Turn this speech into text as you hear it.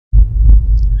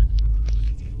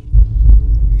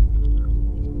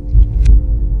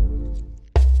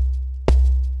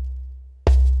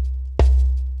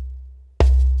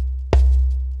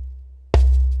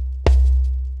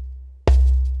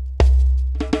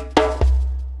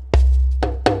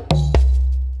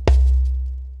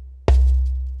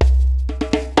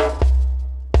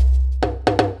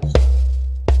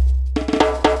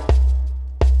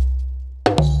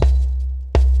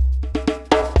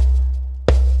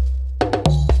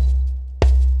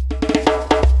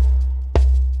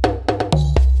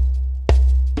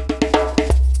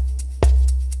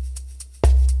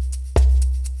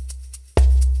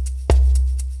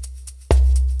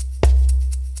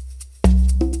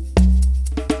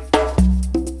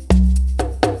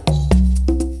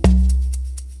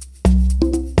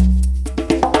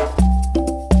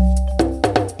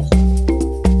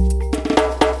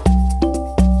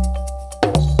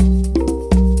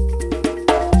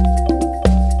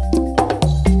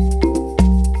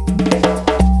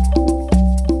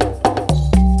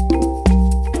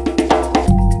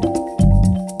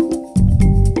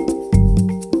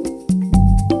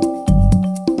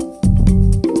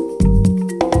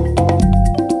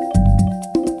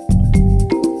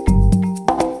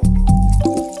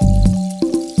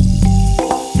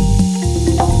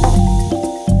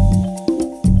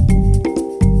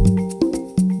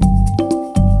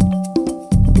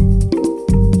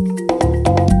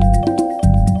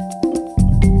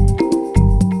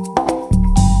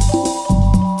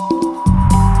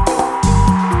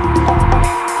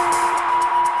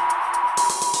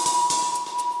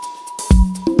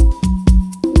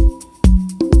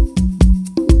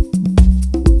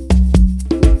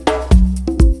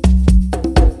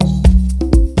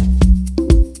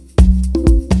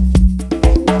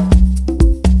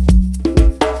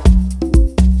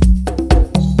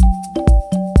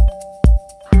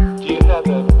Do you have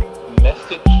a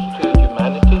message to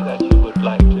humanity that you would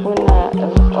like to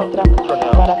Otra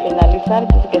para finalizar,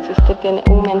 que si usted tiene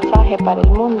un mensaje para el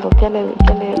mundo, ¿qué le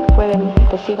pueden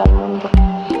decir al mundo?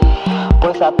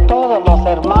 Pues a todos los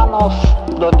hermanos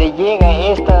donde llega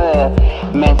este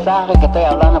mensaje que estoy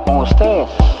hablando con ustedes.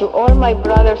 To all my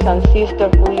brothers and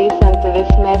sisters who listen to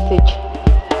this message.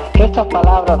 Estas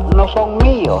palabras no son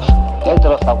míos, es de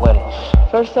los abuelos.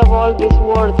 First of all, these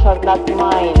words are not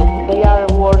mine. They are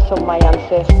words of my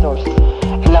ancestors.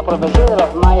 En la profecía de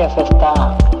los mayas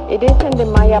está. It is in the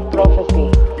Maya prophecy.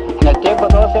 En el tiempo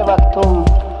 12 Bactún.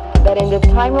 That in the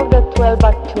time of the 12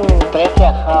 Bactún. 13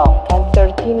 Ajao. And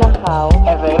 13 Ajao.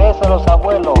 El regreso de los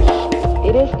abuelos.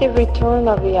 It is the return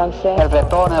of the ancestors. El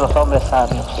retorno de los hombres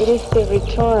sabios. It is the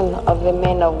return of the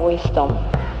men of wisdom.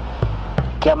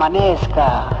 Que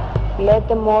amanezca. Let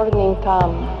the morning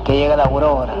come. Que llegue la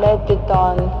aurora. Let the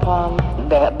dawn come.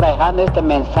 Dejando este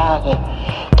mensaje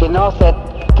que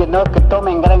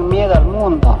tomen gran miedo al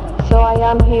mundo. So I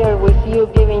am here with you,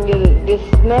 giving you this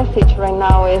message right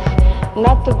now is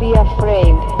not to be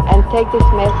afraid, and take this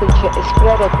message,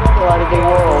 spread it throughout the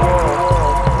world.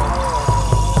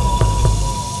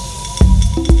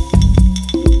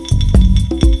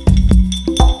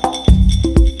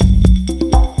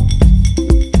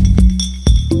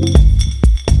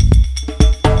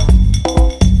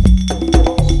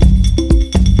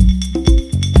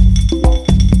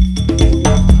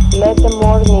 Let the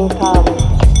morning come.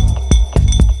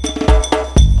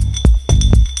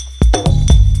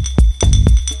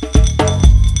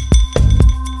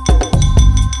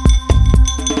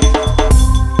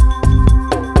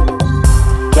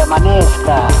 Que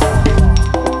amanezca.